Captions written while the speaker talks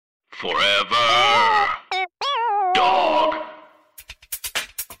Forever. Dog.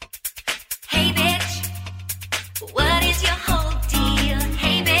 Hey bitch, what is your whole deal?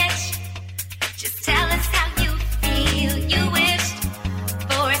 Hey bitch, just tell us how you feel. You wished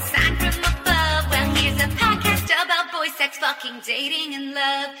for a sign from above. Well, here's a podcast about boy sex, fucking, dating, and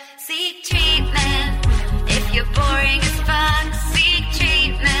love. Seek treatment if you're boring as fuck. Seek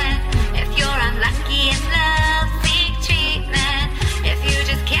treatment if you're unlucky in love. Seek treatment if you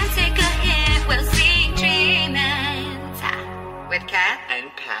just can't take a hint. Well, seek treatment with Kat And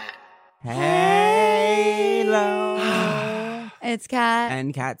Pat. Hello. It's Kat.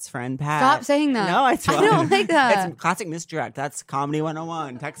 And Kat's friend Pat. Stop saying that. No, I don't like that. It's classic misdirect. That's comedy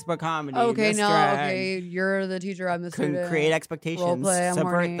 101. Textbook comedy. Okay, no, misdirect. okay. You're the teacher. I'm the student. Create expectations. Roleplay, I'm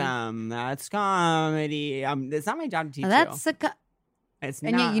subvert horny. them. That's comedy. It's not my job to teach That's you. and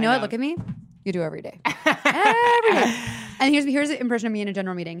not. you know I what? Look at me. You do every day. Every day. And here's the impression of me in a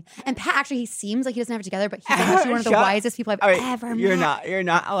general meeting. And Pat, actually, he seems like he doesn't have it together, but he's actually one of the Shut- wisest people I've All right, ever You're met.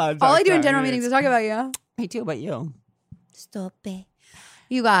 not allowed to All talk I do in about general it. meetings is talk about you. Me too, but you. Stop it.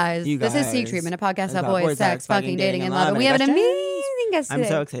 You guys, this is Seek guys. Treatment, a podcast It's about about boys, sex, fucking, dating, and love. And we have an questions. amazing guest today. I'm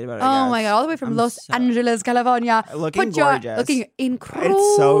so excited about it. Oh guys. my God, all the way from I'm Los so- Angeles, California. Looking gorgeous. Looking incredible.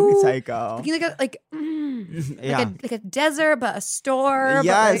 It's so psycho. Looking Yeah. like a desert, but a store. but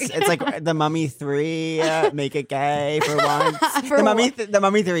Yes, like- it's like the Mummy 3, make it gay for once. For the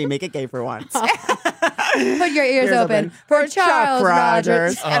Mummy 3, make it gay for once. Put your ears open for Charles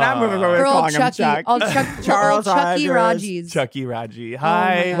Rogers. And I'm moving over For old calling him Chucky. Chuck. Old Charles Chucky Rogers. Raji's. Chucky Raji. my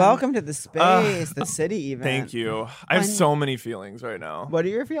Hi. God. Welcome to the space, the city event. Thank you. I have so many feelings right now. What are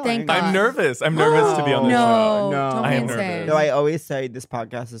your feelings? Thank God. I'm nervous. I'm nervous to be on the No, show. No. don't I be am insane. nervous. Though I always say this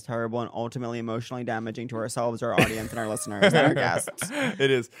podcast is terrible and ultimately emotionally damaging to ourselves, our audience, and our listeners and our guests.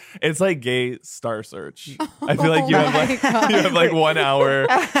 It is. It's like gay Star Search. I feel like you Oh have my like God. you have like 1 hour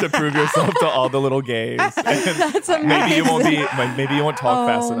to prove yourself to all the little gays. And That's amazing. maybe you won't talk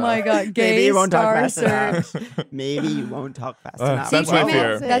fast enough. Oh my God, gay Maybe you won't talk Star fast Search. enough. Maybe you won't talk fast Uh, enough. that's Seek my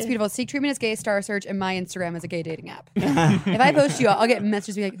Treatment. fear. That's beautiful. Seek Treatment is gay Star Search, and my Instagram is a gay dating app. If I post you, I'll get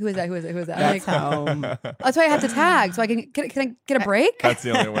messages being like, "Who is that? Who is it? Who is that?" I'm That's like, how. that's why I have to tag, so I can I get a break? That's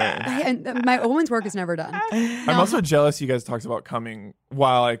the only way. And my woman's work is never done. I'm also jealous you guys talked about coming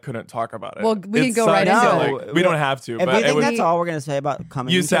while I couldn't talk about it. Well, we can It go right sucks into that, it. like, we don't have to, If but we it think was. that's all we're gonna say about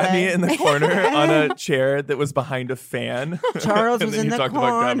coming, You sat today, me in the corner on a chair that was behind a fan. Charles and was then in you the talked about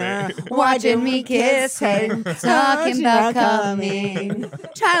corner, coming. Watching me kiss him, talking about coming.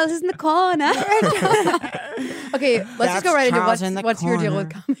 Charles is in the corner. Okay, let's just go right into Charles in the what's your deal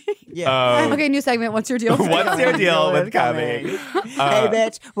with corner. coming. Yeah. Um, Okay, new segment. What's your deal? with What's coming? your deal with coming? Hey,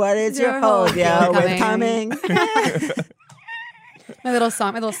 bitch, what is your whole deal with coming? My little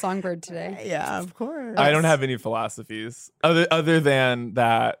songbird today. Yeah, of course. I don't have any philosophies other than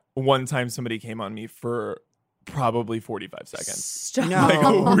that one time somebody came on me for probably 45 seconds. Stop. No. Like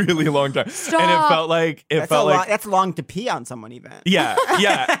a really long time. And it Stop. felt like That's long to pee on someone, even. yeah.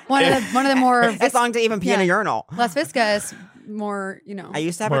 One of the more It's long to even pee in a Yeah. urinal. less viscous, more I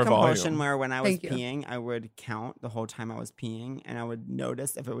used to have More a compulsion volume. where when I was Thank you. peeing, I would count the whole time I was peeing, and I would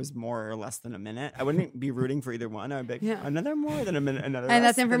notice if it was more or less than a minute. I wouldn't be rooting for either one. I would be like, Yeah. another more than a minute, another And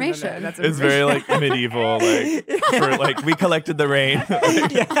less that's than a minute, information. and that's It's very like medieval, like for like we collected the rain.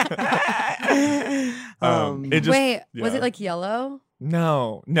 It just, Wait, was yeah. it like yellow?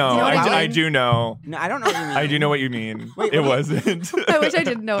 No, Do you know what I I mean? do know. No, I don't know what you mean. I do know what you mean. Wait, it wait. wasn't. I wish I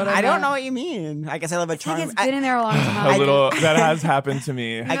didn't know what I I don't meant. know what you mean. I guess I live a I think charm. it's been in there a long time. A little that has happened to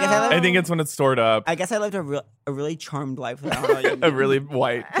me. I guess I live. I think it's when it's stored up. I guess I lived a really charmed life. That I don't know what you mean. A really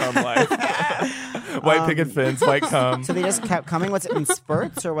white cum life. White picket fence, white cum. So they just kept coming. Was it in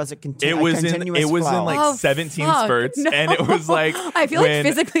spurts or was it It was in continuous in flow? like Oh, 17 fuck, spurts, no. and it was like I feel when-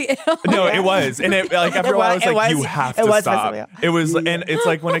 like physically ill. No, it was, and it like after a while I was It like, was- you have it to was stop. physically- It was, and it's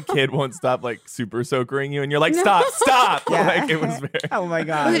like when a kid won't stop like super soakering you, and you're like, stop. Yeah. Like it was very. Oh my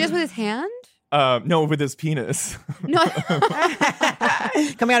god! Was it just with his hand? No, with his penis. No.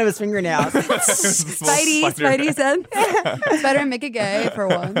 coming out of his fingernails? Spidey said. Spider make it gay for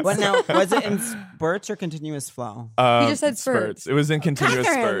once. What now? Was it in spurts or continuous flow? He just said spurts. It was in continuous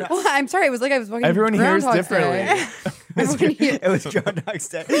Catherine. spurts. Well, I'm sorry. It was like I was walking. Everyone hears Groundhog's differently. Day. Everyone hears- It was Groundhog's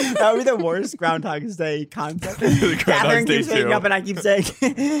Day. That would be the worst Groundhog's Day concept. Groundhog's Catherine Day keeps waking 2. up and I keep saying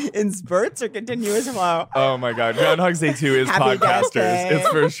in spurts or continuous flow. Oh my God, Groundhog's Day 2 is Happy podcasters. birthday. It's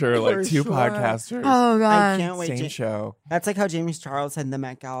for sure like For two sure. podcasters. Oh god. I can't wait. Same show. That's like how James Charles said in the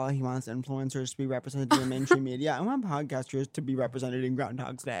Met Gala he wants influencers to be represented in mainstream media. I want podcasters to be represented in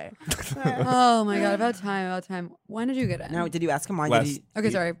Groundhog's Day. Oh my god. About time. When did you get in? Now, did you ask him why Last- did he? Okay,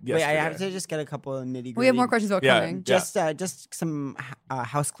 sorry. Wait, I have yesterday. to just get a couple of nitty gritty. We have more questions about Yeah, coming. yeah. just some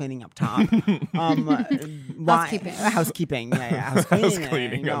house cleaning up top. Housekeeping. Housekeeping. Yeah, house cleaning.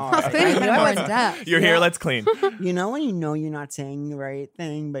 cleaning You know, up top. House cleaning, you but know, more in it's- depth. You're here, let's clean. you know when you know you're not saying the right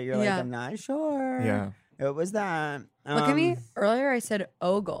thing, but you're like, Yeah. I'm not sure. Yeah. It was that. Look at me. Earlier I said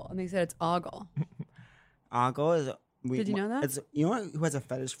ogle, and they said it's ogle. Ogle is. Did you know that? It's, you know who has a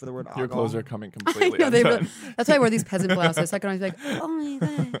fetish for the word Your ogle? clothes are coming I completely know they. undone. That's why I wear these peasant blouses. So I can always be like, oh my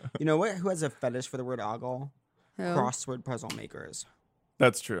god. You know what? Who has a fetish for the word ogle? Who? Crossword puzzle makers.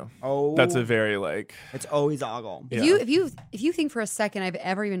 That's true. Oh, That's a very like. It's always ogle. Yeah. If you think for a second I've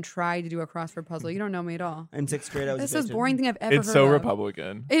ever even tried to do a crossword puzzle, you don't know me at all. In 6th grade, I was. That's a the most bitch. boring thing I've ever It's heard so of.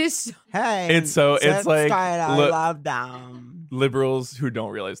 Republican. It is. So, Hey, It's so- it's 6th like, grade, I look- love them. Liberals who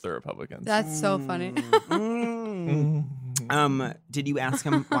don't realize they're Republicans. that's so funny. Did you ask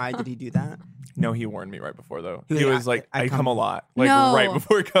him why did he do that? No, he warned me right before though. He He was was like, like, I I come a come- lot, like No. right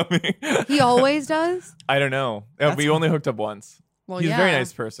before coming. He always does. I don't know. That's We only hooked up once. Well, He's yeah. a very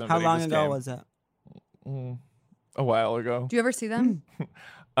nice person. How but he long just ago came. was it? A while ago. Do you ever see them?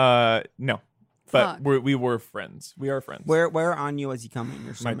 No, but Fuck. we were friends. We are friends. Where on you was he coming?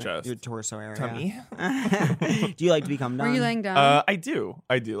 Your My stomach- chest. your torso area. Tummy? Do you like to be cummed on? Were you laying down? I do.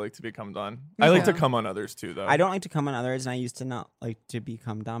 I do like to be cummed on. Me I like to too. come on others too, though. I don't like to come on others, and I used to not like to be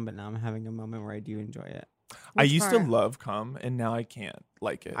cummed on, but now I'm having a moment where I do enjoy it. I Which used part? to love cum, and now I can't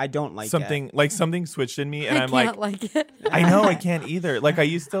like it. I don't like something switched in me, and I I'm can't like, it. I know I can't either. Like I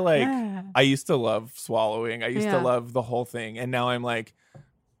used to I used to love swallowing. I used Yeah. to love the whole thing, and now I'm like,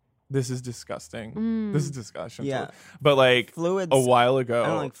 this is disgusting. This is disgusting. Yeah. But like fluids. a while ago, I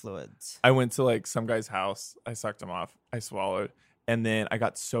don't like fluids. I went to like some guy's house. I sucked him off. I swallowed. And then I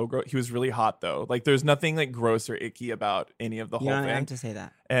got so gross. He was really hot though. Like there's nothing like gross or icky about any of the You whole don't thing. have to say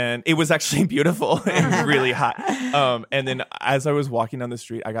that. And it was actually beautiful and really hot. And then as I was walking down the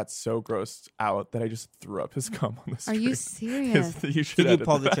street, I got so grossed out that I just threw up his cum on the Are street. you serious? You should Did you edit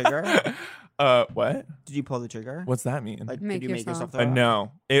pull the that. trigger? What? Did you pull the trigger? What's that mean? Like, Make did you make yourself yourself- throw up?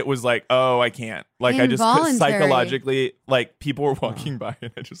 No, it was like, oh, I can't. Like I just Involuntary. psychologically, like people were walking by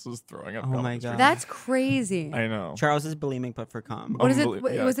and I just was throwing up. Oh cum on my the street. God. That's crazy. I know. Charles is bulimic, but for cum. Oh. What is it?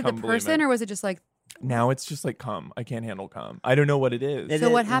 Unbelie- yeah, Was it the cum person, bulimic. or was it just like? Now it's just like cum. I can't handle cum. I don't know what it is. It So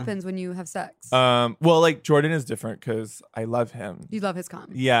is- what happens when you have sex? Well, like Jordan is different because I love him. You love his cum.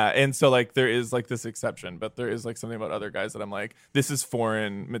 Yeah, and so like there is like this exception, but there is like something about other guys that I'm like, this is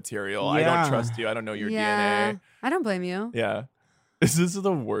foreign material. I Yeah. don't trust you. I don't know your yeah, DNA. I don't blame you. Yeah. This is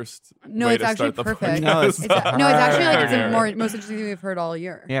the worst. No, way it's to actually start the perfect. No, podcast. it's- It's no, it's actually like it's Okay. the most interesting thing we've heard all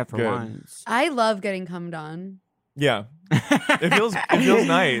year. Yeah, for Good. once. I love getting cummed on. Yeah. It feels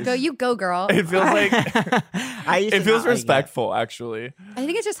nice. Go, you go, girl. It feels like I used it to feels not like respectful actually. I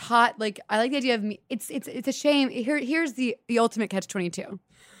think it's just hot. Like I like the idea of me. It's a shame. Here's the ultimate catch-22.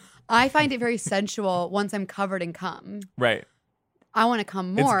 I find it very sensual once I'm covered in cum. Right. I want to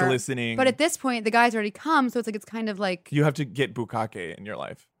come more. It's glistening. But at this point, the guy's already come, so it's like it's kind of like you have to get bukkake in your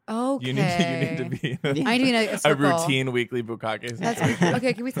life. okay. You need to be I need a a circle. routine weekly bukkake. That's situation.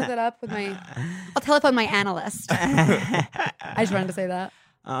 okay. Can we set that up with my? I'll telephone my analyst. I just wanted to say that.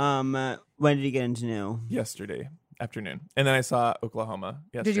 When did you get into new? Yesterday afternoon, and then I saw Oklahoma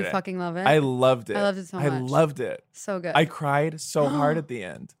yesterday. Did you fucking love it? I loved it. I loved it so I much. loved it. So good. I cried so hard at the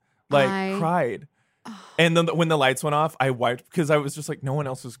end. Like I- cried. And then when the lights went off, I wiped because I was just like, no one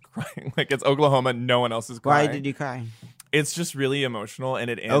else is crying. Like it's Oklahoma, no one else is Why crying. did you cry? It's just really emotional, and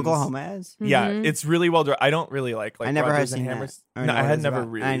it ends. Oklahoma is. Yeah, Mhm. it's really well done. I don't really like I never Rogers have and seen Hammers. that. or No, know I what had it's never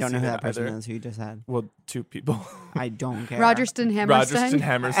about. really. I don't know seen who it that person either. is. Who you just said. Well, two people. I don't care. Rogerston Hammerstein. Rogerston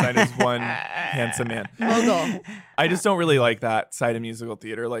Hammerstein is one handsome man. Mogul. I just don't really like that side of musical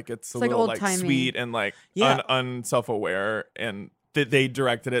theater. Like it's a like little like old-timey. sweet and like Yeah. unself-aware, and they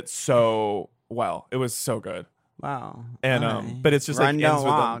directed it so well. It was so good. Wow. And Alright. but it's just run like don't ends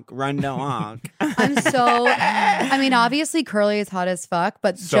with them. walk. Run don't walk. I'm so. I mean, obviously Curly is hot as fuck,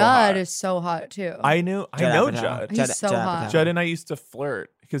 but So Judd hot. is so hot too. I know Apatow. Judd. He's so hot. Judd and I used to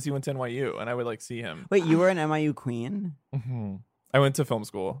flirt because he went to NYU, and I would like see him. Wait, you were an NYU queen? Mhm. I went to film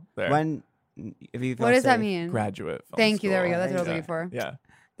school there. When? If you feel What does that safe. mean? Graduate. Film Thank you. There we school. go. That's what I was Yeah. looking for. Yeah,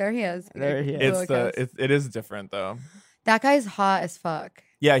 There he is. There he is. it is different though. That guy's hot as fuck.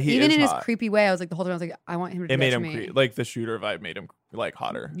 Yeah, he Even is in hot. his creepy way, I was like the whole time I was like, I want him to do It made that him to me. like the shooter vibe made him like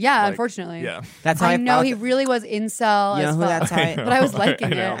hotter. Yeah, Like, unfortunately. Yeah. That's how I know felt. he really was incel You know as who fuck. that's how I- But I was liking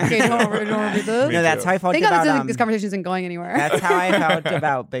I it. know. Okay, don't read this. Me No, that's too. how I felt Thank God about this conversation isn't going anywhere. That's how I felt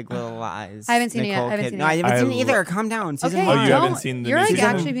about Big Little Lies. I haven't seen it yet. Nicole I haven't Kidman. seen it No, I yet. haven't I seen it either. lo- Calm down. Season Okay, Oh, one. you haven't don't- seen the You're new like season?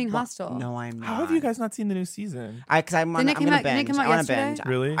 actually being hostile. No, I'm not. How have you guys not seen the new season? Because I'm on. Didn't it I'm come gonna out- didn't it binge. come out I want to yesterday? binge.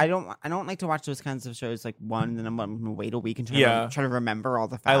 Really? I don't like to watch those kinds of shows like one, and then I'm gonna wait a week and try Yeah. to try to remember all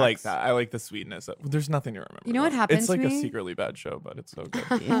the facts. I like that. I like the sweetness. There's nothing to remember. You know what though. happened It's to like a me? secretly bad show, but it's so good.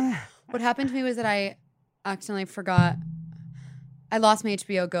 Yeah. What happened to me was that I accidentally forgot. I lost my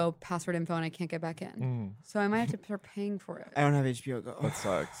HBO Go password info and I can't get back in. So I might have to start paying for it. I don't have HBO Go. That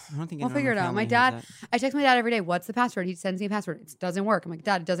sucks. I don't think We'll anyone in figure it out. My family has dad, it. I text my dad every day, what's the password? He sends me a password. It doesn't work. I'm like,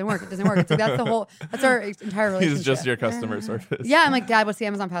 Dad, it doesn't work. It doesn't work. It's like, that's our entire relationship. He's just your customer service. Yeah, I'm like, Dad, what's the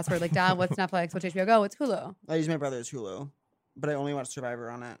Amazon password? Like, Dad, what's Netflix? What's HBO Go? What's Hulu? I use my brother's Hulu, but I only watch Survivor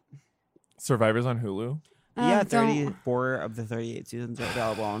on it. Survivor's on Hulu. Yeah, don't- 34 of the 38 seasons are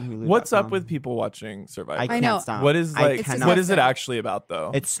available on Hulu. What's up with people watching Survivor? I can't know. stop. What is I like? cannot What is it stop. actually about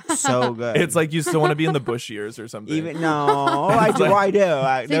though? It's so good. It's like you still want to be in the Bush years or something. even no, I do. I do.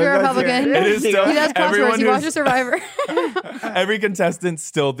 So you're a Republican. It is still- He does everyone crosswords. He who's- watches Survivor. Every contestant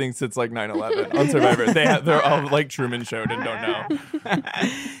still thinks it's like 9/11 on Survivor. They're all like Truman Showed and don't know.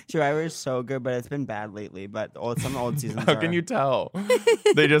 Survivor is so good, but it's been bad lately. But some old seasons. How can you tell?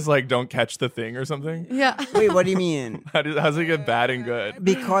 They just like don't catch the thing or something. Yeah. Wait, what do you mean? How's it get bad and good?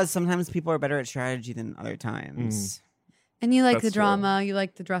 Because sometimes people are better at strategy than other times. And you like That's the true. drama. You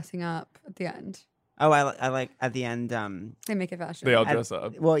like the dressing up at the end. Oh, I like at the end. They make it fashion. They all at- dress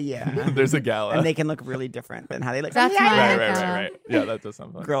up. Well, yeah. There's a gala. And they can look really different than how they look. That's from the my outside. right. gala. Yeah, that does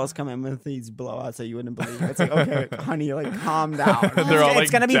sound fun. Girls come in with these blowouts that you wouldn't believe. It's like, okay, honey, like calm down. They're all like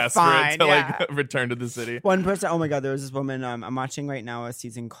it's gonna be desperate fine. to yeah. like return to the city. One person. Oh my god, there was this woman. I'm watching right now a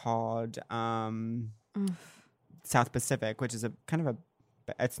season called South Pacific, which is a kind of a.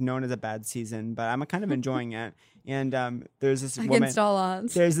 It's known as a bad season, but I'm kind of enjoying it. And there's this woman. Against all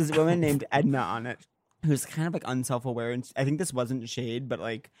odds. There's this woman named Edna on it who's kind of like unself-aware, and I think this wasn't shade, but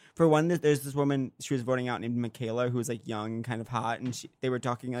like for one, there's this woman she was voting out named Michaela who was like young and kind of hot, and they were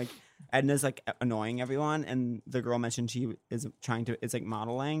talking like Edna's like annoying everyone, and the girl mentioned she is like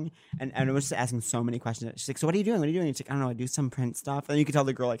modeling, and Edna was just asking so many questions. She's like, so what are you doing? What are you doing? And she's like, I don't know, I do some print stuff, and you could tell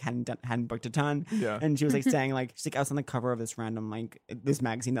the girl like hadn't booked a ton, Yeah. and she was like saying like she's like I was on the cover of this random like this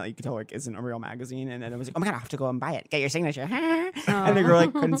magazine that you could tell like isn't a real magazine, and Edna was like, oh my god, I have to go and buy it, get your signature, and the girl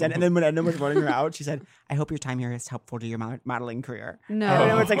like couldn't send, and then when Edna was voting her out, she said, I hope your time here is helpful to your modeling career. No.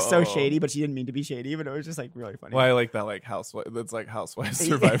 And it was like so Oh. shady, but she didn't mean to be shady, but it was just like really funny. Well, I like that like housewife. That's like Housewives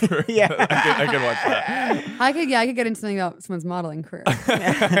Survivor. Yeah. I can watch that. I could get into something about someone's modeling career.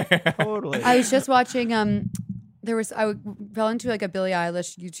 Totally. I was just watching I fell into like a Billie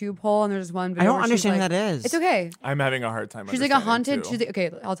Eilish YouTube hole, and there's one I video don't where she's understand like, who that is. It's okay. I'm having a hard time. She's like a haunted. understanding, too.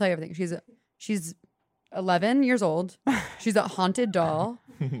 Okay, I'll tell you everything. She's 11 years old. She's a haunted doll.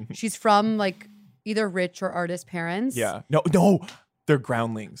 She's from like either rich or artist parents. Yeah. No, they're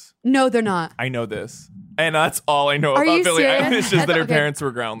groundlings. No, they're not. I know this, and that's all I know Are about you Billie serious? Eilish. Is that her Okay. parents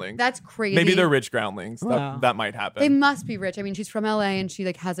were groundlings. That's crazy. Maybe they're rich groundlings. Wow. That might happen. They must be rich. I mean, she's from LA and she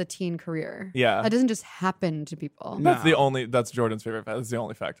like has a teen career. Yeah. That doesn't just happen to people. That's No. That's Jordan's favorite fact. That's the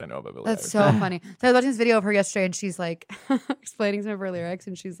only fact I know about Billie That's Eilish. so funny. So I was watching this video of her yesterday, and she's like explaining some of her lyrics,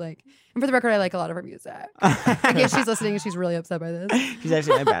 and she's like, and for the record, I like a lot of her music. In case she's listening and she's really upset by this. She's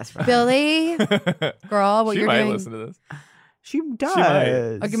actually my best friend. Billy, girl, what She you're might doing? listen to this. She does.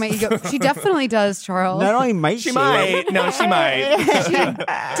 might. Okay, my ego. She definitely does, Charles. Not only might She might. No, she might. She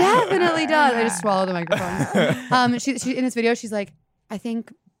definitely does. I just swallowed the microphone. She in this video, she's like, I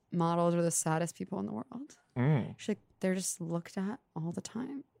think models are the saddest people in the world. Mm. She's like, they're just looked at all the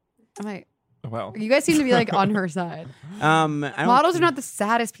time. I'm like, Well, you guys seem to be like on her side. I don't Models are not the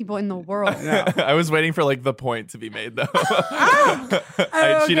saddest people in the world. I was waiting for like the point to be made though.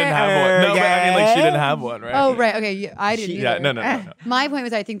 She didn't okay. have one. No, but I mean, like she didn't have one, right? Oh, right. Okay. Yeah, I didn't. Yeah. either. No. My point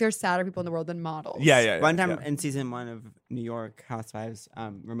was, I think there's sadder people in the world than models. Yeah. One time yeah. in season 1 of New York Housewives,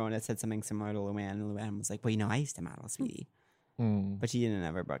 Ramona said something similar to Luann, and Luann was like, well, you know, I used to model, sweetie. Mm. But she didn't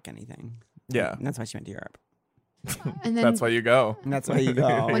ever book anything. Yeah. And that's why she went to Europe. And then That's why you go. And that's why you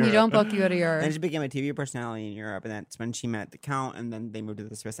go. when you don't book, you go to And your. she became a TV personality in Europe, and that's when she met the Count, and then they moved to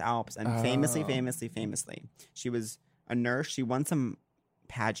the Swiss Alps. And famously, she was a nurse. She won some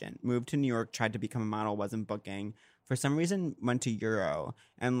pageant, moved to New York, tried to become a model, wasn't booking. For some reason, went to Euro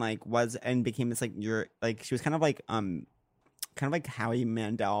and became this like she was kind of like Howie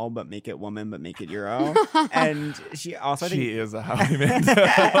Mandel, but make it woman, but make it Euro. And she also, I think, She is a Howie Mandel.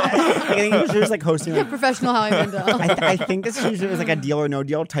 I think she was like hosting like, Professional Howie Mandel. I think this usually was like a Deal or No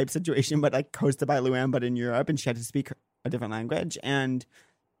Deal type situation, but like hosted by Luann, but in Europe, and she had to speak a different language, and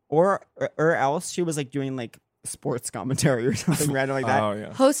or else she was like doing like sports commentary or something random like that. Oh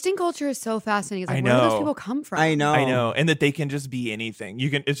yeah. Hosting culture is so fascinating. It's like, I where do those know. people come from? I know. I know, and that they can just be anything. You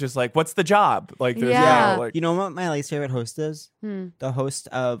can. It's just like, what's the job? Like, there's Yeah. no like. You know what my least favorite host is? Hmm. The host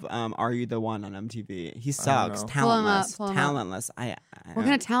of Are You the One on MTV. He sucks. know. Pull him up, Talentless. pull him up. Talentless. What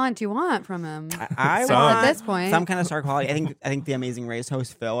kind of talent do you want from him? I Some- want At this point. some kind of star quality. I think the Amazing Race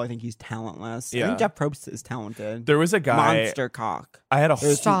host Phil. I think he's talentless. I Yeah. think Jeff Probst is talented. There was a guy. Monster cock. I had a.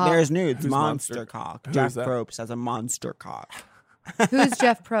 There's, Stop. there's nudes. Who's Monster Monster? cock. Who Jeff is that? Probst has a monster cock. Who's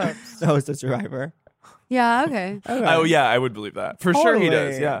Jeff Probst? The host of Survivor. Yeah, okay. Oh yeah, I would believe that for sure. He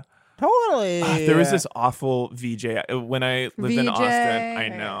does. Totally. Yeah. Totally. There was this awful VJ when I lived in VJ. Austin. I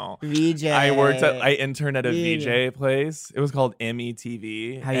know. VJ. I interned at a VJ. VJ place. It was called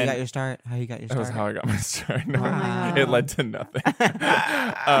METV. How you and got your start? How you got your That was start? how I got my start. No, Wow. it led to nothing.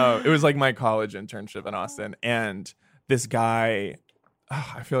 It was like my college internship in Austin, and this guy.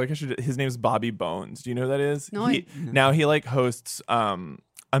 I feel like I should. His name's Bobby Bones. Do you know who that is? No, Now he like hosts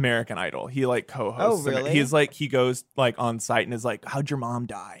American Idol. He like co-hosts. Oh, really? He's like he goes like on site and is like, "How'd your mom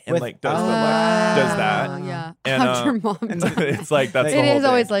die?" And With- like does that. Yeah. And, How'd your mom die? It's like that's It the It whole is thing.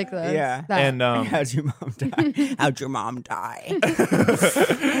 always like this. Yeah. That. And How'd your mom die? How'd your mom die?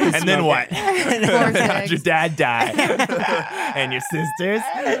 and then what? How'd your pigs. dad die? And your sisters?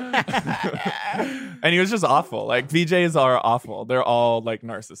 And he was just awful. Like VJs are awful. They're all like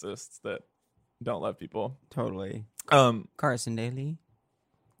narcissists that don't love people. Totally. Um, Carson Daly.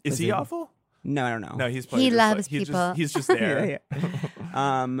 is Was he he- awful? No, no. No, he's He probably just, loves he's people. Just, he's just there.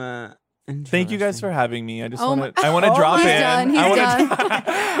 Thank you guys for having me. I just Oh want to. I want to drop he's in. done. He's I wanna done.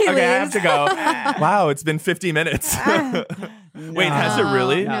 He okay, I have leaves. to go. Wow, it's been 50 minutes. Wait, has it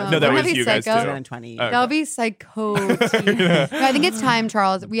really? No. that Wouldn't was that be you guys psycho? too. 2020. Okay. That would be psychotic. No, I think it's time,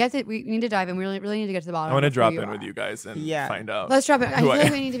 Charles. We need to dive in. We really need to get to the bottom. I want to of who drop you in are. with you guys and Yeah. find out. Let's drop it. I who feel I like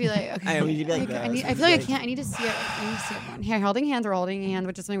am. we need to be like, okay. I know, we need to be like I, this. I feel like I can't. I need to see it. I need to see it. Here, holding hands. We're holding hands,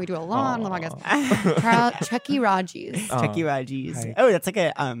 which is something we do a lot on the podcast. Chucky Raji's. Chucky Raji's. Hi. Oh, that's like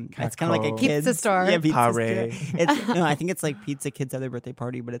a it's kind of like a Kako. kids Pizza store. Yeah, pizza Pare. store. It's no, I think it's like pizza kids have their birthday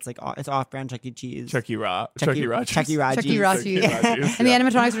party, but it's like it's off-brand Chuck E. Cheese. Chucky Raj. Chucky Raji's. Chucky Raji's. Chucky Raji's. Raji's, And the yeah.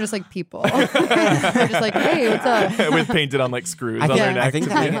 animatronics are just like people. They're just like, hey, what's up? With painted on like screws I on think, their neck. I think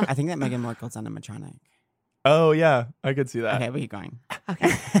that I think that Meghan Markle's animatronic. Oh yeah, I could see that. Okay, we keep going.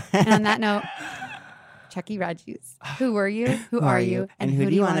 Okay. And on that note, Chucky Raji's. Who were you? Who are you? And who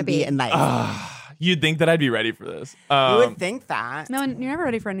do you want to be in life? You'd think that I'd be ready for this. You would think that. No, you're never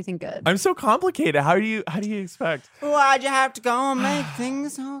ready for anything good. I'm so complicated. How do you expect? Why'd you have to go and make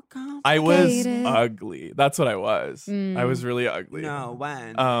things so complicated? I was Complicated. ugly. That's what I was. I was really ugly. No,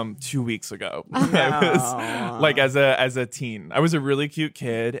 when? 2 weeks ago. I was like as a teen. I was a really cute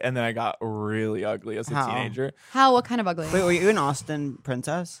kid, and then I got really ugly as a How? teenager. How? What kind of ugly? Wait, were you an Austin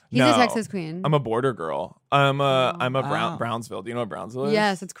princess? He's a No. Texas queen. I'm a border girl. I'm a Oh. Brownsville. Do you know what Brownsville is?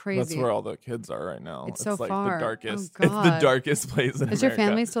 Yes, it's That's crazy. where all the kids are right now. It's so like far. the darkest. Oh, It's the God. darkest place in Is your America.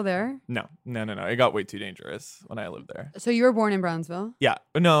 family still there? No. It got way too dangerous when I lived there. So you were born in Brownsville. Yeah.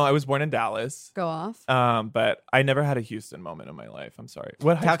 No, I was born in Dallas. Go off. But I never had a Houston moment in my life. I'm sorry.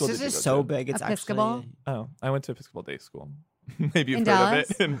 What high school Texas did you is go so to? big. It's Episcopal? actually. Oh, I went to Episcopal Day School. Maybe you've In heard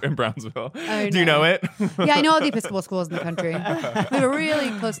Dallas? of it in Brownsville. Oh, Do you know no. it? Yeah, I know all the Episcopal schools in the country. We have a really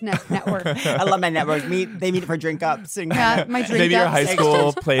close network. I love my network. They meet for drink ups. And Yeah, my drink Maybe your ups. high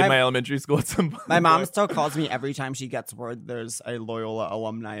school played My- my elementary school at some point. My mom still calls me every time she gets word there's a Loyola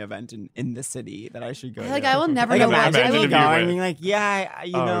alumni event in the city that I should go. Like, to. I will never Like, go imagine back. I me will if you going, went. being like, yeah,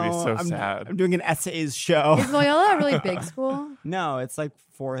 you Oh, it'd be know, so I'm, sad. I'm doing an essays show. Is Loyola a really big school? No, it's like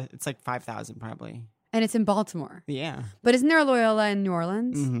 5,000 probably. And it's in Baltimore. Yeah. But isn't there a Loyola in New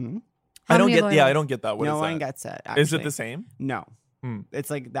Orleans? Mm-hmm. How I don't many get. Yeah, I Loyolas? don't get that. What no is one that? gets it. Is it actually. the same? No. Hmm. It's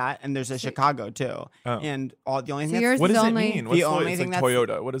like that, and there's a Chicago too. Oh. And the only So thing yours that's What is does it only- mean? The What's only it's thing like that's-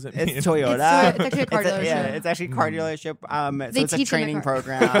 Toyota. What does it mean? it's Toyota. It's actually a car Yeah, dealership. it's actually a car dealership. So They it's a teach in the training car.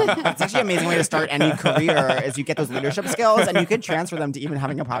 program. It's actually an amazing way to start any career is you get those leadership skills and you can transfer them to even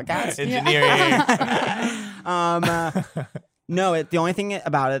having a podcast. Engineering. No, the only thing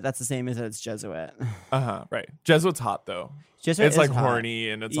about it that's the same is that it's Jesuit. Right. Jesuit's hot though. Jesuit It's is like hot. horny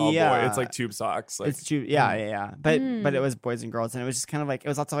and it's all boy. Yeah. It's like tube socks. Like It's true. Yeah. But it was boys and girls, and it was just kind of like it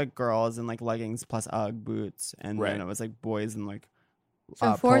was lots of like girls and like leggings plus UGG boots, and Right. then it was like boys and like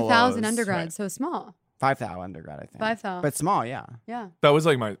So 4,000 polos. undergrads, so small. 5,000 undergrad, I think. 5,000. but small. Yeah. Yeah. that was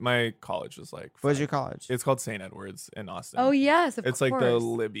like my college was like. What was your college? It's called St. Edward's in Austin. Oh, yes, of It's course. like the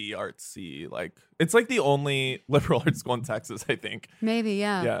Libby artsy, like it's like the only liberal arts school in Texas, I think. Maybe,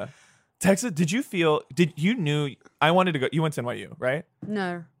 yeah. Yeah. Texas, I wanted to go, you went to NYU, right?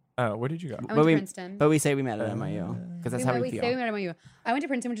 No. Oh, where did you go? I went to Princeton. But we say we met at NYU because that's how we say we feel. met at NYU. I went to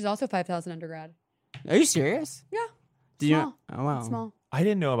Princeton, which is also 5,000 undergrad. Are you serious? Yeah. Did you? Small. Oh wow. Small. I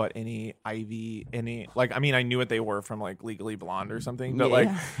didn't know about any Ivy, like, I mean, I knew what they were from like Legally Blonde or something, but like,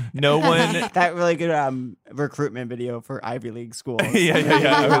 Yeah. no one. That really good recruitment video for Ivy League schools. yeah.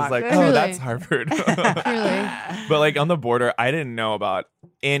 I was like, oh, Truly. that's Harvard. Truly. But like on the border, I didn't know about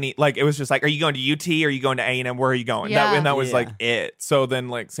any. Like, it was just like, are you going to UT? Are you going to A&M? Where are you going? Yeah. And that was Yeah. like it. So then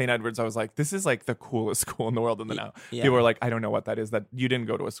like St. Edward's, I was like, this is like the coolest school in the world. And then now Yeah. people were like, I don't know what that is. That you didn't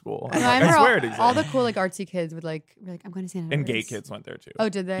go to a school. I'm No, like, I I remember swear it exists. all the cool like artsy kids would like, be like, I'm going to St. And gay Edward's. kids went there too. Oh,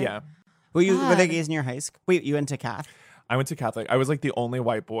 did they? Yeah. Were there God. gays in your high school? Wait, you went to Cath? I went to Catholic. I was like the only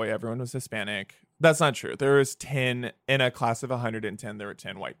white boy. Everyone was Hispanic. That's not true. There was 10 in a class of 110. There were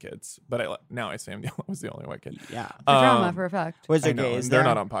 10 white kids. But now I say I was the only white kid. Yeah. For drama, for a fact. Was I there know, gays and they're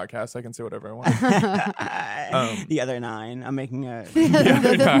there? not on podcasts. I can say whatever I want. The other 9. I'm making a. Your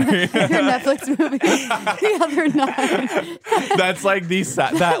Netflix movie. The other 9. That's like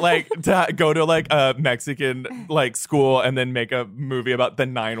that like to go to like a Mexican like school and then make a movie about the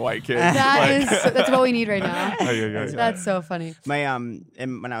 9 white kids. That's what we need right now. Yeah. That's so funny. My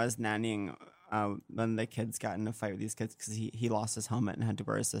when I was nannying, when the kids got in a fight with these kids because he lost his helmet and had to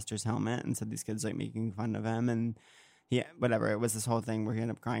wear his sister's helmet, and so these kids like making fun of him, and whatever, it was this whole thing where he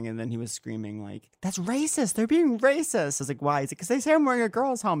ended up crying, and then he was screaming like, "That's racist! They're being racist!" I was like, "Why?" He's like, "Because they say I'm wearing a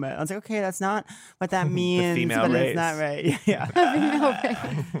girl's helmet." I was like, "Okay, that's not what that means, female but race. it's not right." Yeah.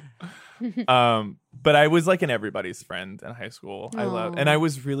 But I was like an everybody's friend in high school. I love, Aw. and I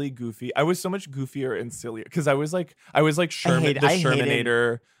was really goofy. I was so much goofier and sillier because I was like Sherman, I hated-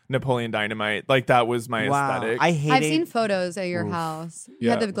 Shermanator, Napoleon Dynamite. Like that was my Wow, aesthetic. I hated. I've seen photos at your house. You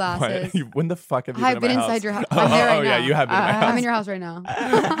had the glasses. Why- When the fuck have you I've been, been at my inside your house. Oh, I'm there right oh, yeah, now. you have been in my house. I'm in your house right now.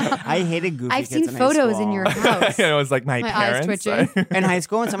 I hated goofy I've kids seen in high photos school. in your house. And it was like my My eyes parents. twitching. In high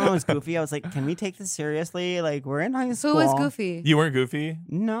school, when someone was goofy, I was like, "Can we take this seriously? Like, we're in high school." Who was goofy? You weren't goofy.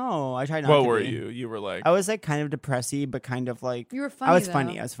 No, I tried not What to were be. you? You were like, I was like kind of depressy, but kind of like You were funny. I was though.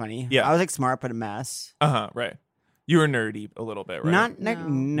 funny. I was funny. Yeah. I was like smart but a mess. right. You were nerdy a little bit, right? Not like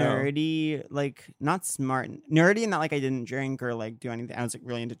No. nerdy, like not smart. Nerdy, and not like I didn't drink or like do anything. I was like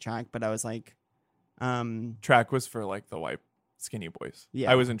really into track, but I was like, Track was for like the white skinny boys.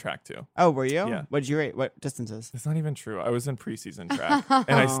 Yeah. I was in track too. oh, were you? Yeah. What did you rate? What distances? It's not even true. I was in preseason track,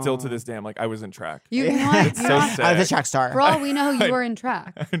 and I still to this day I'm like I was in track. You know what? It's You so know what? sick. I was a track star. For all we know, you were in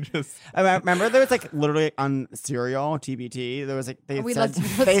track. I'm just I remember there was like literally on Serial TBT. There was like they We said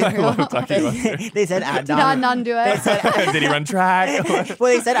love to they, Serial. love talking about they said Did Adnan. Adnan do They it? said did he run track?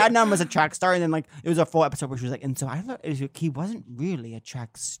 well, they said Adnan was a track star, and then like it was a full episode where she was like, and so I thought he wasn't really a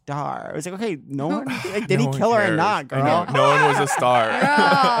track star. I was like, okay, no one like, did No he one kill her or cares. not, I girl? know. No one was a star.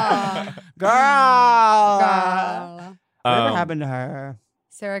 Girl. Girl. Girl. Whatever Um, happened to her?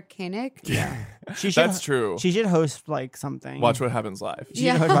 Sarah Koenig? Yeah, she should. That's true. She should host like something. Watch What Happens Live. She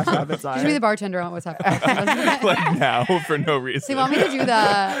Yeah. should host Watch What Happens You should be the Live. bartender on what's happening. Like now for no reason. So you want me to do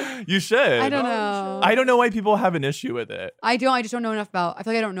that? You should. I don't know. I don't know why people have an issue with it. I just don't know enough about. I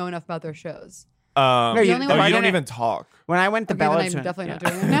feel like I don't know enough about their shows. No, The you, only the one- Oh, you don't bartender- even talk. When I went to Okay, then Bella, I'm Twin- definitely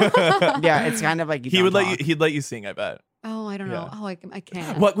yeah. not doing it. Yeah, it's kind of like you He don't would let talk. you. He'd let you sing. I bet. Oh, I don't know. Yeah. Oh, I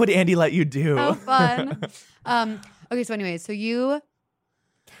can't. What would Andy let you do? Oh, fun. Okay, so anyways, so you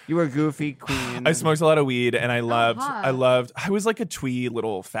You were goofy queen. I smoked a lot of weed, and I loved. hot. I was like a twee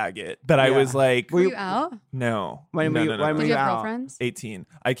little faggot, but I Yeah. was like, were you out? no, When no, were you- no, no, when no. were Did you have out? girlfriends? 18.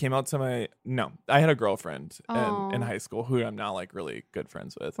 I came out to my I had a girlfriend Aw. in high school who I'm now like really good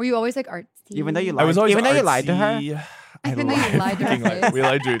friends with. Were you always like artsy? Even though you I lied. was always Even though you lied to her. artsy. Even though you lied to her Fucking lied. face. We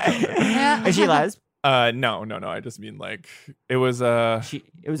lied to each other. Yeah. Is she lesb? No. I just mean like it was a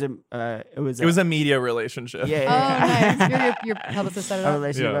It was a media relationship. yeah, Oh, yeah. nice. Your publicist set it a up.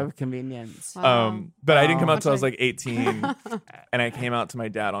 relationship Yeah. of convenience. Wow. But I didn't come Wow. out till I was Much like 18, and I came out to my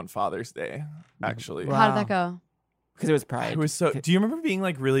dad on Father's Day. Actually, Wow. How did that go? Because it was pride. it was so. Do you remember being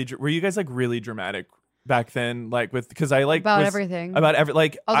like really? Were you guys like really dramatic back then? Like with because I like About was- everything. about every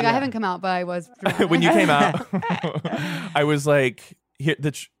like I was like, I haven't come out, but I was. when you came out, I was like,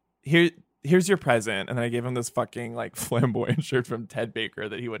 here's your present, and then I gave him this fucking like flamboyant shirt from Ted Baker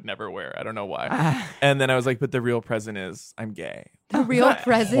that he would never wear. I don't know why. And then I was like, but the real present is I'm gay. The real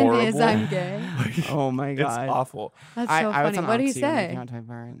present is horrible? I'm gay. Oh my It's god. awful. That's so I was funny. on What did he Oxy when I say? came out to my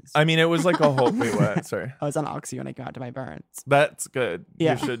parents. I mean, it was like a whole. Wait, what? Sorry. I was on Oxy when I came out to my parents. That's good.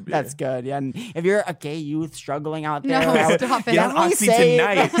 Yeah, You should be. that's good. Yeah, and if you're a gay youth struggling out No, there, I would stop it. Get on definitely Oxy say-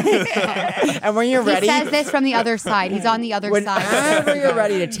 tonight. and when you're He ready, says this from the other side. He's on the other side. whenever you're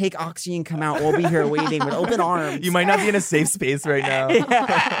ready to take Oxy and come out, we'll be here waiting with open arms. You might not be in a safe space right now.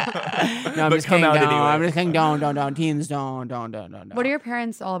 No, I'm But just come kidding. out Don't. anyway. I'm just kidding. Don't. Teens, don't. What are your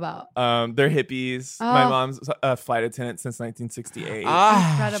parents all about? They're hippies. My Oh. mom's a flight attendant since 1968.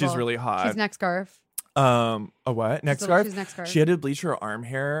 Ah, Incredible. She's really hot. She's next scarf. A what? Neck She's scarf? neck scarf. She had to bleach her arm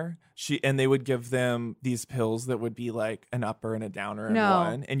hair. And they would give them these pills that would be like an upper and a downer in No.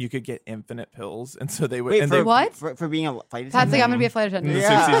 one, and you could get infinite pills. And so they would. Wait, and for they, What? For being a flight attendant? Pat's like, I'm gonna be a flight in the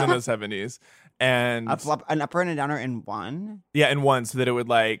attendant. 60s and the 70s. And an upper and a downer in one? yeah, in one, so that it would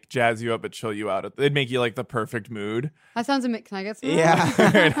like jazz you up but chill you out. It'd make you like the perfect mood. That sounds amazing. Can I get some?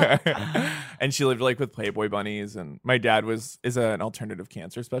 Yeah. And she lived like with Playboy bunnies, and my dad is an alternative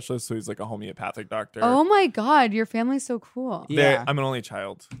cancer specialist, so he's like a homeopathic doctor. Oh my God, your family's so cool. Yeah. I'm an only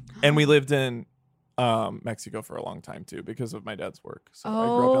child, and we lived in Mexico for a long time too because of my dad's work. So I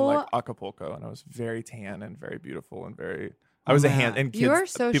grew up in like Acapulco, and I was very tan and very beautiful and very. I was a man. and You are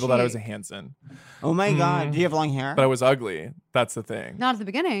kids so people thought I was a chic. Hanson, Oh my God. Do you have long hair? but I was ugly. That's the thing. Not at the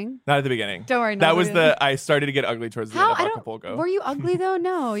beginning. Not at the beginning. Don't worry. not That at was the beginning. I started to get ugly towards the How? end I of don't. Acapulco. Were you ugly though?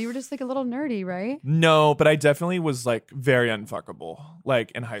 No, you were just like a little nerdy, right? No, but I definitely was like very unfuckable, like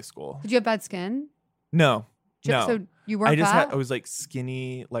in high school. Did you have bad skin? No, no. So you weren't I just fat? I was like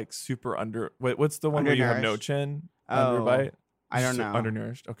skinny, like super what's the one where you have no Undernourished. chin? Oh, Underbite? I don't know.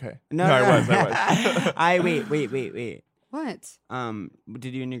 Undernourished. Okay. No, I was. I wait. What?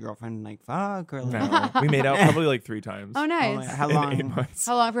 Did you and your girlfriend like fuck or like? No. We made out probably like 3 times. Oh, Oh, nice. like, how in long? 8 months.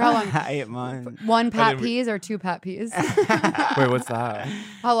 How long? For how long? 8 months. One pat then we- peas or 2 pat peas? Wait, what's that?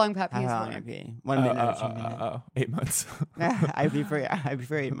 How long pat peas? How long for? it be? 1 minute or 2 minutes. 8 months. I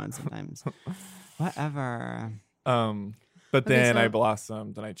prefer 8 months sometimes. Whatever. But Okay, then so- I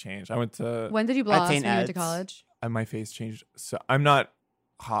blossomed and I changed. I went to When did you At blossom St. when you went to Ed's. college? and my face changed. So I'm not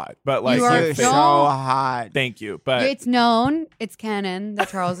hot, but like You are my You're face- so so- hot. Thank you, but It's known, it's canon that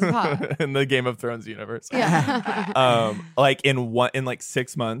Charles is hot. in the Game of Thrones universe, Yeah. like in like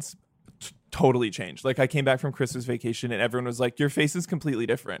 6 months, totally changed. Like I came back from Christmas vacation and everyone was like, "Your face is completely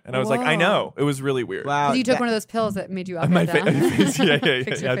different," and I was like, "I Whoa. know." It was really weird. Wow. You took that- one of those pills that made you up My and down. face, yeah.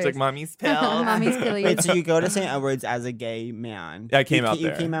 Fix your I took face. mommy's pill. Mommy's pillies. Wait, so you go to St. Edward's as a gay man? Yeah, I came out You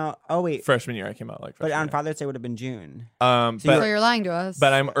there. came out. Oh wait, Freshman year, I came out like. but freshman on year. Father's Day would have been June. So But you're lying to us.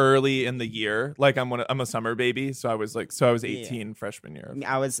 but I'm early in the year. Like I'm a summer baby, so I was 18 freshman year.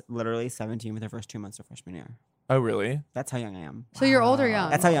 I was literally 17 with the first 2 months of freshman year. Oh really? That's how young I am. So you're older,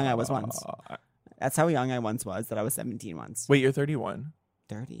 young. That's how young I was once. Uh, That's how young I once was. That I was 17 once. Wait, you're 31.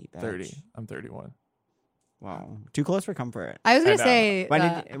 30. Bitch. 30. I'm 31. Wow. Too close for comfort. I was I gonna know. say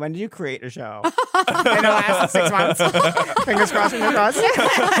When did you create a show? In the last 6 months. Fingers crossed. Fingers crossed.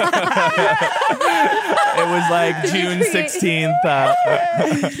 It was like June create- 16th.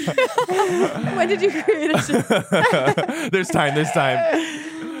 when did you create a show? There's time.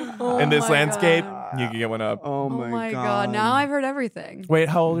 Oh In this my landscape, God. you can get one up. Oh Oh my, my god! Now I've heard everything. Wait,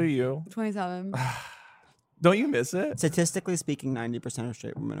 how old are you? 27. Don't you miss it? Statistically speaking, 90% of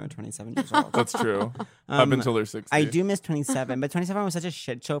straight women are 27 years old. That's true. Up Um, until they're 60. I do miss 27, but 27 was such a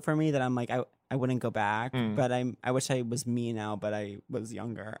shit show for me that I'm like, I wouldn't go back. Mm. But I wish I was me now, but I was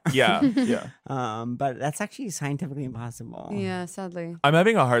younger. Yeah, yeah. But that's actually scientifically impossible. Yeah, sadly. I'm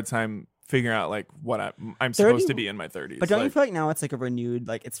having a hard time figuring out like what I'm 30 supposed to be in my 30s. But don't you like, feel like now it's like a renewed,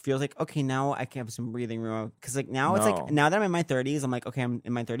 like it feels like, okay, now I can have some breathing room. Because like now it's No. like, now that I'm in my 30s, I'm like, okay, I'm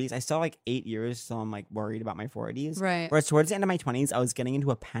in my 30s. I still have like 8 years, so I'm like worried about my 40s. Right. Whereas towards the end of my 20s, I was getting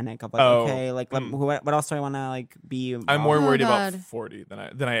into a panic of like, Oh, okay, like what else do I want to like be? I'm more Oh, worried God. about 40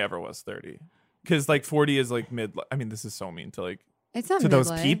 than I ever was 30. Because like 40 is like mid. I mean, this is so mean to like It's not to those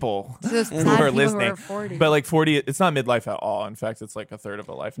midlife. people To those who sad are people listening. Who are 40. But like 40, it's not midlife at all. In fact, it's like a third of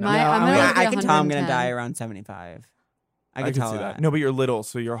a life now. My- No, I'm gonna live to I be can tell I'm gonna 110. die around 75. I can could tell see that. No, but you're little,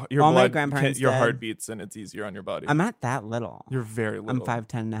 so your All my blood, grandparents your dead. heart beats, and it's easier on your body. I'm not that little. You're very little. I'm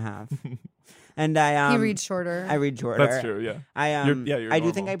 5'10" and a half. And I he reads shorter. I read shorter. That's true. Yeah. I You're I do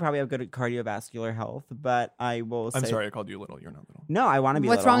think normal. I probably have good cardiovascular health, but I will say I'm sorry, I called you little. You're not little. No, I want to be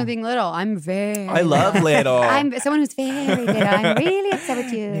What's little. wrong with being little? I'm very. I love little. I'm someone who's very little. I'm really upset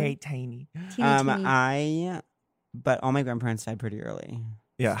with you. very tiny. Teeny, teeny. But all my grandparents died pretty early.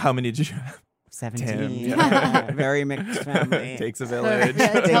 Yeah. How many did you have? 17. 10, Yeah. Very mixed family. Takes a Yeah,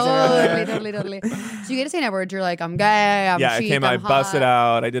 village. totally. So you get to St. Edward, you're like, I'm gay, I'm Yeah, chic, I I'm busted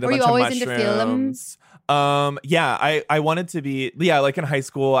hot. out. I did a Were you bunch of always into mushrooms. Yeah, I wanted to be. Yeah, like in high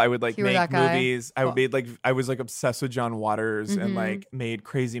school, I would like You were that make guy? movies. I would Cool. made like I was like obsessed with John Waters and Mhm. like made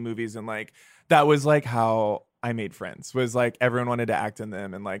crazy movies and like that was like how I made friends. Was like everyone wanted to act in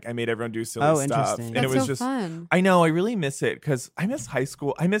them and like I made everyone do silly Oh, stuff. interesting. And That's it was so just fun. I know I really miss it because I miss high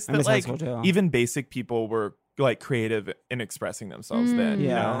school. I miss that miss high like school, too. even basic people were like creative in expressing themselves then. You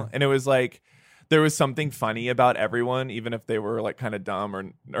Yeah. know, and it was like there was something funny about everyone, even if they were like kind of dumb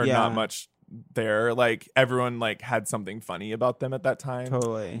or Yeah. not much there. Like everyone like had something funny about them at that time.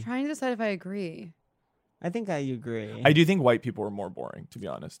 Totally. I'm trying to decide if I agree. I think I agree. I do think white people were more boring, to be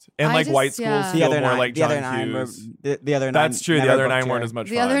honest. And I like just- white schools yeah. feel more like John Hughes. The other 9. That's true. The never other booked 9 weren't her. as much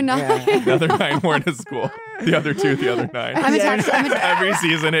The fun. other 9. Yeah. The other 9 weren't as cool. The other 2, the other 9. I'm attached. Every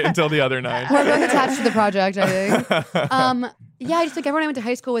season until the other 9. We're both attached to the project, I think. Yeah, I just think everyone I went to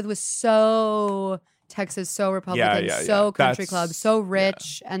high school with was so Texas, so Republican, yeah. so country That's- club, so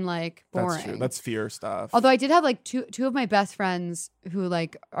rich and like boring. That's true. That's fear stuff. Although I did have like two of my best friends who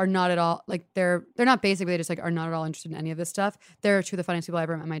like are not at all like they're not basically, they just like are not at all interested in any of this stuff. They're two of the funniest people I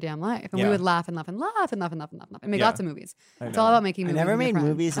ever met in my damn life, and we Yeah. would laugh and laugh and laugh and laugh and laugh and laugh and make Yeah. lots of movies. I It's know. all about making I movies. never with your made friends.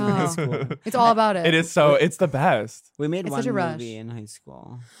 movies in high Oh. school. It's all about it. It is so. It's the best. We made It's one such a rush. movie in high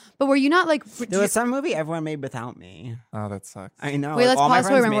school. But were you not like? There was some movie everyone made without me. Oh, that sucks. I know. Wait, like, let's all my pause so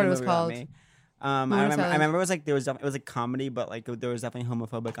I friends remember made what a it was movie without called. me. What was I that? remember it was like it was a comedy, but like there was definitely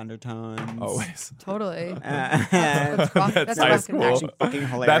homophobic undertones. Always. Totally. That's rock- That's a high rock- school. actually fucking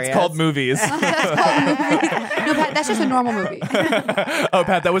hilarious. That's called movies. That's called movies. No, Pat, that's just a normal movie. Oh,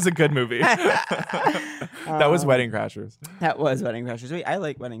 Pat, that was a good movie. That was Wedding Crashers. That was Wedding Crashers. Wait, I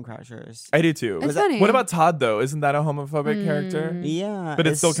like Wedding Crashers. I do too. It's funny. What about Todd though? Isn't that a homophobic character? Yeah, But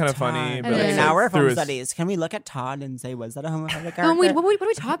it's still kind of funny, Todd. but it's now like we're through film his- studies. Can we look at Todd and say, was that a homophobic character? What do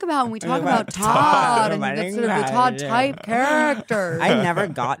we talk about when we talk about about Todd and Wedding the sort of the Todd Crashers. type character? I never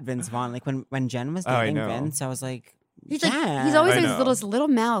got Vince Vaughn. Like when Jen was Oh, I dating know. Vince, I was like, He's yeah. like he's always I like know. his little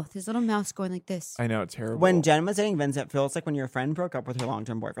mouth going like this. I know, terrible. When Jen was dating Vince, it feels like when your friend broke up with her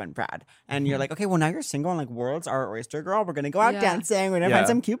long-term boyfriend Brad, and you're like, okay, well now you're single and like world's our oyster, girl. We're gonna go out Yeah. dancing. We're gonna Yeah. find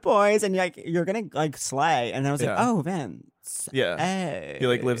some cute boys, and you're gonna like slay. And then I was like, Yeah. oh Vince, Yeah. He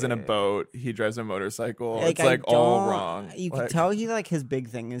like lives in a boat. boat. He drives a motorcycle. Like, It's like all don't- wrong. You can Like, tell he like his big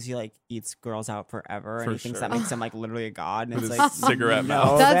thing is he like eats girls out forever, and For he thinks sure. that makes him like literally a god. And With it's his like cigarette no,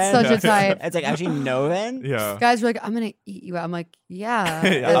 mouth. That's Vince. such a type. It's like actually no Vince. Yeah. Guys were like, I'm gonna eat you out. I'm like, yeah.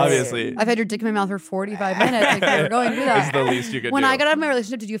 Yeah, that's- obviously. I've had your dick in my mouth for 45 minutes. Like, we're going to do that. It's the least you could When do. I got out of my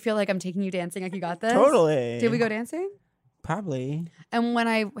relationship, did you feel like I'm taking you dancing? Like you got this? Totally. Did we go dancing? Probably. And when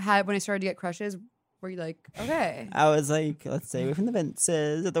I started to get crushes, were you like, okay? I was like, let's stay away from the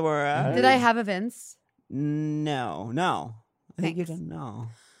Vinces of the world. Did I have a Vince? No. I think you Thanks. don't know.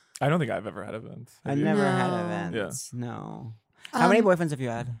 I don't think I've ever had a Vince. I Have you? never had No. a Vince. No. Um, How many boyfriends have you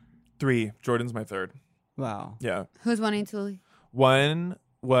had? 3. Jordan's my 3rd. Wow. Yeah. Who's wanting to? One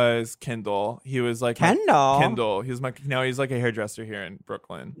was Kendall. He was like Kendall? Kendall. He's like a hairdresser here in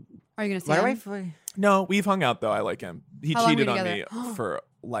Brooklyn. Are you gonna see Why do him? I? No, we've hung out though. I like him. He How long were cheated you on me together? for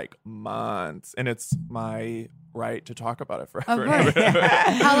like months, and it's my right to talk about it Of forever. course.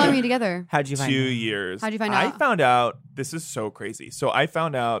 How long were you together? How'd you 2 find him? years. How'd you find I out? found out. This is so crazy. So I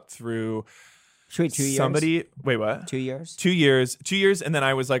found out through Should we 2 years? somebody. Wait, what? 2 years? 2 years, and then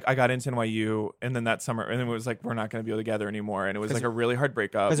I was like, I got into NYU, and then that summer, and then it was like, we're not going to be together anymore, and it was like a really hard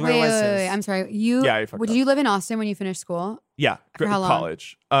breakup. 'cause Where Wait, was wait, this? wait. I'm sorry. You? Yeah, I fucked Did up. you live in Austin when you finished school? Yeah, For how long?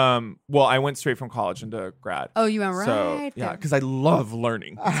 college. Well, I went straight from college into grad. Oh, you went right So there. yeah, because I love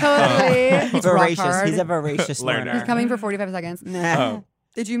learning. Totally. He's rock Voracious. hard. He's a voracious Learner. learner. He's coming for 45 seconds. Nah. Oh.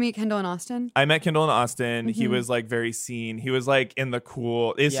 Did you meet Kendall in Austin? I met Kendall in Austin. He Mm-hmm. was like very scene. He was like in the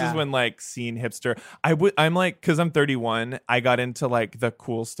cool. This Yeah. is when like scene hipster. I'm like, because I'm 31. I got into like the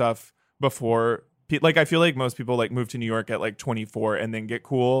cool stuff before. Like I feel like most people like move to New York at like 24 and then get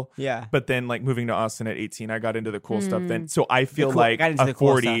cool. Yeah. But then like moving to Austin at 18, I got into the cool stuff Mm. then. So I feel cool- like got into a the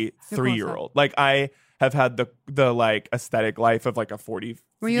cool stuff. 43-year-old. Like I have had the like aesthetic life of like a 40.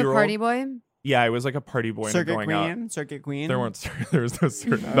 Were you a party boy? Yeah, I was like a party boy and Circuit going out. Queen. Circuit Queen. There weren't. There was no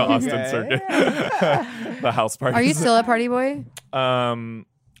the Austin Okay. circuit, the house party. Are you still a party boy?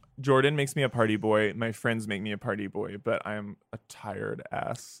 Jordan makes me a party boy. My friends make me a party boy, but I'm a tired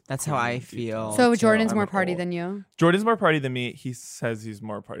ass. That's how I feel. So too. Jordan's I'm more an party old- than you. Jordan's more party than me. He says he's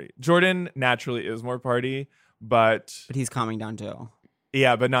more party. Jordan naturally is more party, but But he's calming down too.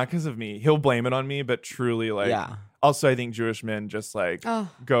 yeah, but not because of me. He'll blame it on me, but truly, like, Yeah. Also, I think Jewish men just like Oh.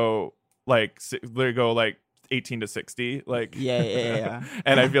 go like they go like 18 to 60, like Yeah.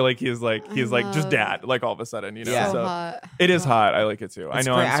 and I feel like he's like just love- dad, like all of a sudden, you know. Yeah. So hot. It is hot. I like it too. I It's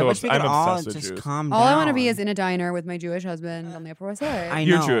know. great. I'm so I wish we I'm could all obsessed with just Jews. calm All down. I want to be is in a diner with my Jewish husband on the Upper West Side. I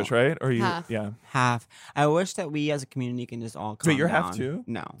You're know. Jewish, right? Or you? Half. Yeah. Half. I wish that we as a community can just all calm Wait, you're down. half too?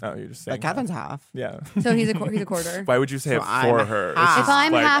 No. Oh, you're just saying. Like Catherine's half. Yeah. So he's a quarter. Why would you say So it for I'm her? It's half. just If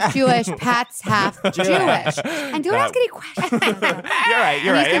I'm like- half Jewish, Pat's half Jewish. And don't That- ask any questions. You're right.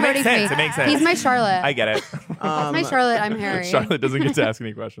 You're He's right. It makes converting to sense. me. It makes sense. He's my Charlotte. I get it. That's my Charlotte. I'm Harry. Charlotte doesn't get to ask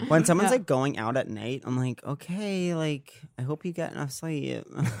any questions. When someone's Yeah. like going out at night, I'm like, okay, like I hope you get enough sleep.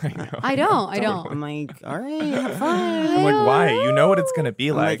 I don't. I'm like, all right, have fun. I'm like, why? You know what it's gonna be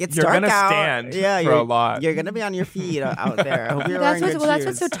I'm like. it's You're dark gonna out. stand Yeah, for a lot. You're gonna be on your feet out there. I hope you're That's wearing what's, good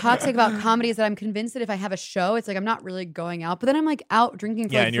what's so shoes. toxic about comedy is that I'm convinced that if I have a show, it's like I'm not really going out, but then I'm like out drinking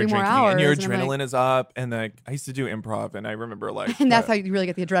for Yeah, like and 3 you're more drinking, hours. and your I'm like- adrenaline is up. And like, I used to do improv, and I remember like, and that's how you really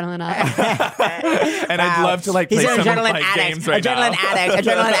get the adrenaline up. and I'd love to like play He's an some adrenaline like addict. games right adrenaline now. addict.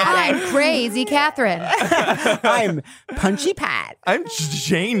 Adrenaline I'm addict. crazy, Catherine. I'm Punchy Pat. I'm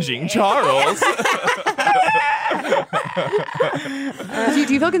changing Charles. Do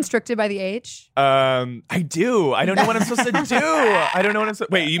you feel constricted by the age? I do. I don't know what I'm supposed to do. I don't know what I'm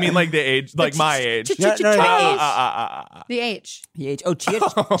supposed. Wait, you mean like the age, like my age? No, the Ah, The H. Oh, Chia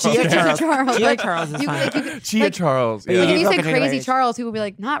Chia Charles. Charles. Chia Like, Charles is you- fine. like, you- Chia like- Charles. Like, Yeah. Like, if you Look say at her crazy age. Charles, people will be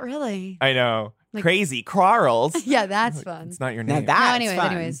like, not really. I know. Like- Crazy Charles. Yeah, that's fun. It's not your Now name. that's No,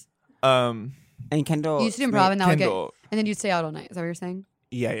 fun. anyways. And Kendall. You used to do improv and that would get, Kendall. and then you'd stay out all night. Is that what you're saying?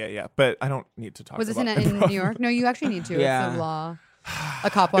 Yeah. But I don't need to talk. Was this in about New York? No, you actually need to. Yeah. It's a law. A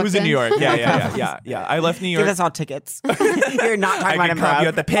cop It was walks in New York. Yeah. I left New Give York. us all tickets. You're not I talking can about comp you improv.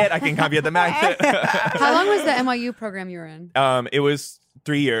 at the pit. I can comp you at the magnet. How long was the NYU program you were in? It was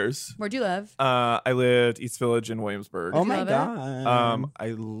 3 years. Where'd you live? I lived East Village in Williamsburg. Oh you my love it? god.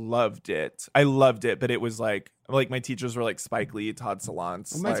 I loved it, but it was like my teachers were like Spike Lee, Todd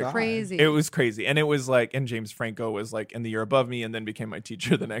Solondz. Oh my like, God. Crazy. It was crazy, and it was like, and James Franco was like in the year above me, and then became my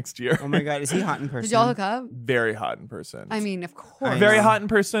teacher the next year. Oh my god. Is he hot in person? Did y'all hook up? Very hot in person. I mean, of course. I very know. hot in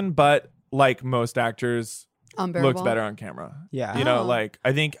person, but like most actors, Unbearable. looks better on camera. Yeah. You know, Oh. like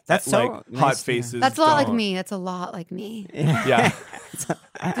I think That's that, so like nice hot to hear. faces. That's a lot like don't- me. That's a lot like me. Yeah.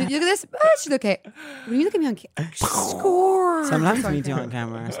 Dude, you look at this. Oh, she's okay. When you look at me on camera, score. Sometimes Sorry, me too camera. on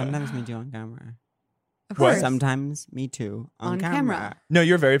camera. Sometimes me too on camera. Of What? course. Sometimes me too on, On camera. camera. No,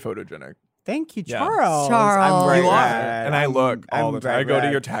 you're very photogenic. Thank you, Yeah. Charles. Charles. I'm very You are, red. and I look all I'm the time. very I go to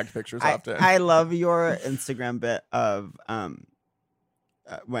red. your tagged pictures often. I love your Instagram bit of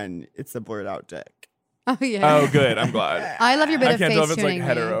when it's the blurred out dick. Oh yeah. Oh, good. I'm glad. I love your bit I of can't face tell if it's like tuning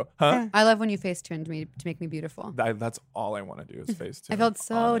hetero, huh? I love when you face tuned me to make me beautiful. That's all I want to do is face. I felt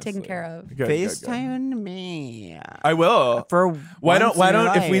so taken care of. Good, good, FaceTime me. I will. For Why don't once in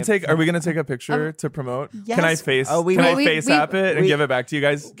your if we life. take? Are we gonna take a picture to promote? Can I yes. face? Oh, we can I will. face app it and we- give it back to you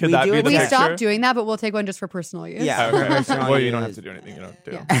guys? Could we that do be it the We with picture? stopped doing that, but we'll take one just for personal use. Yeah. Okay. Personal Well, you don't have use. to do anything. You don't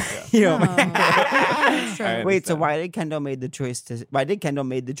do. Yeah. Yeah. You know, That's true. I wait. So understand. why did Kendall made the choice to? Why did Kendall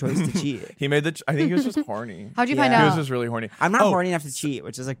made the choice to cheat? He made the. I think he was just horny. How'd you Yeah. find He out? was just really horny. I'm not Oh, horny enough to cheat,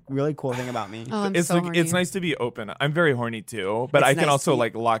 which is a really cool thing about me. Oh, I'm It's so like horny. it's nice to be open. I'm very horny too, but It's I can nice also to-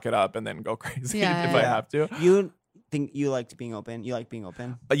 like lock it up and then go crazy Yeah, if yeah, I yeah. have to. You think you liked being open? You like being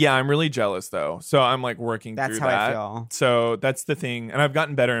open? Yeah, I'm really jealous though. So I'm like working That's through how that. I feel. So that's the thing. And I've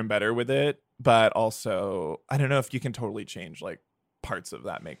gotten better and better with it, but also I don't know if you can totally change like parts of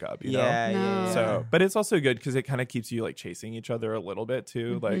that makeup, you know? Yeah, No. yeah. So, but it's also good because it kind of keeps you like chasing each other a little bit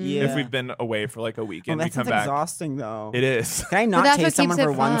too. Like Yeah. if we've been away for like a Oh, weekend, we that come sounds back. exhausting, though. It is. Can I not that's what taste someone keeps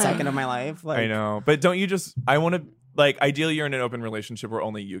for it 1 fun. second of my life? Like, I know, but don't you just? I want to like. Ideally, you're in an open relationship where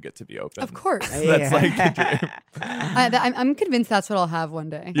only you get to be open. Of course. That's like the dream. I'm convinced that's what I'll have one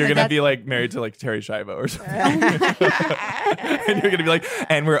day. You're Like, gonna that- be like married to like Terry Schiavo or something, and you're gonna be like,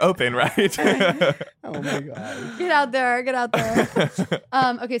 and we're open, right? Oh my god. Get out there. Get out there.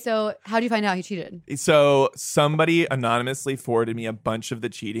 Okay, so how do you find out he cheated? So somebody anonymously forwarded me a bunch of the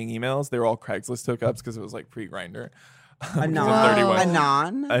cheating emails. They were all Craigslist hookups because it was like pre-Grinder. Anon. Whoa.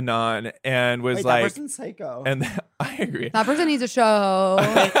 Anon. Anon, and was Wait, that like, person's psycho. and I agree. That person needs a show.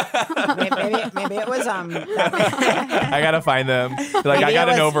 maybe it was I gotta find them. Like I Maybe got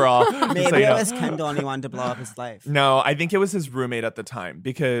it an was- overall. maybe So, you it know. was Kendall and he wanted to blow up his life. No, I think it was his roommate at the time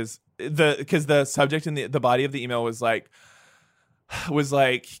because the subject in the body of the email was like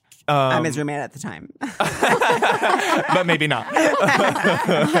I'm his roommate at the time. but maybe not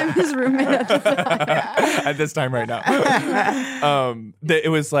I'm his roommate at the time. at this time right now. It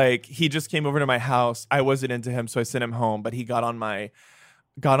was like he just came over to my house. I wasn't into him, so I sent him home. But he got on my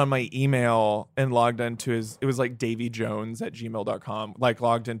email and logged into his. It was like davyjones@gmail.com. Like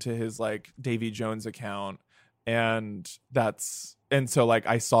logged into his like Davy Jones account, and so like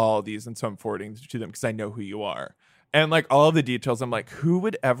I saw all these, and so I'm forwarding to them because I know who you are. And like all of the details, I'm like, who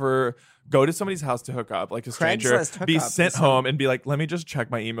would ever go to somebody's house to hook up, like a stranger, Craigslist be hookup sent is home and be like, let me just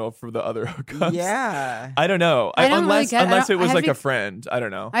check my email for the other hookups? Yeah. I don't know. I don't really unless get- I unless don't- it was I have like to a be- friend. I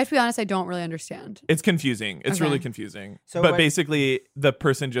don't know. I have to be honest, I don't really understand. It's confusing. It's Okay. really confusing. So but what- basically, the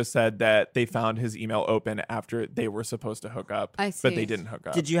person just said that they found his email open after they were supposed to hook up, I but see. they didn't hook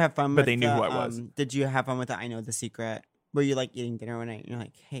up. Did you have fun? But with they knew the, who I was. Did you have fun with the I Know the Secret? Were you like eating dinner one night and you're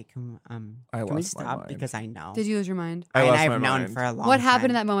like, hey, can we lost my stop mind. because I know. Did you lose your mind? I lost I've my known mind. for a long What time.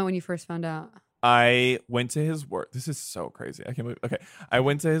 happened in that moment when you first found out? I went to his work. This is so crazy. I can't believe. Okay, I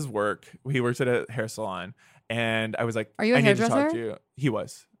went to his work. He works at a hair salon, and I was like, Are you a I need to talk hairdresser? to you. He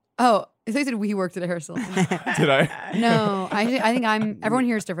was. Oh, I thought you said he worked at a hair salon. Did I? No, I think everyone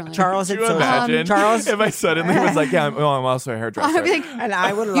hears differently. Charles Could did you so. imagine Charles if I suddenly was like, yeah, I'm also a hairdresser. I'd be like, and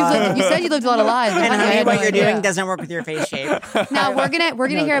I would you love. said you lived a lot of lives. and I honey, had what no you're idea. doing doesn't work with your face shape. Now we're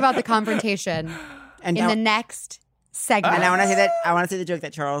gonna hear about the confrontation And in now- the next segment. And I want to say that the joke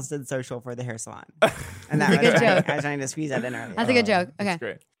that Charles did social for the hair salon, and that That's a good was joke. I was trying to squeeze that in earlier. That's a good joke. Okay. That's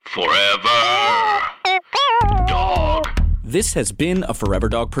great. Forever. Dog. This has been a Forever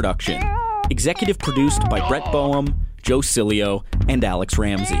Dog production. Executive produced by Brett Boehm, Joe Cilio, and Alex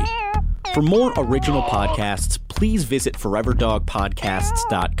Ramsey. For more original podcasts, please visit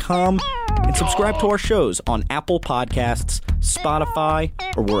foreverdogpodcasts.com and subscribe to our shows on Apple Podcasts, Spotify,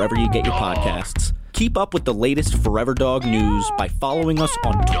 or wherever you get your podcasts. Keep up with the latest Forever Dog news by following us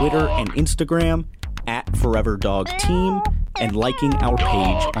on Twitter and Instagram @ForeverDogTeam and liking our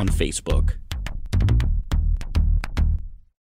page on Facebook.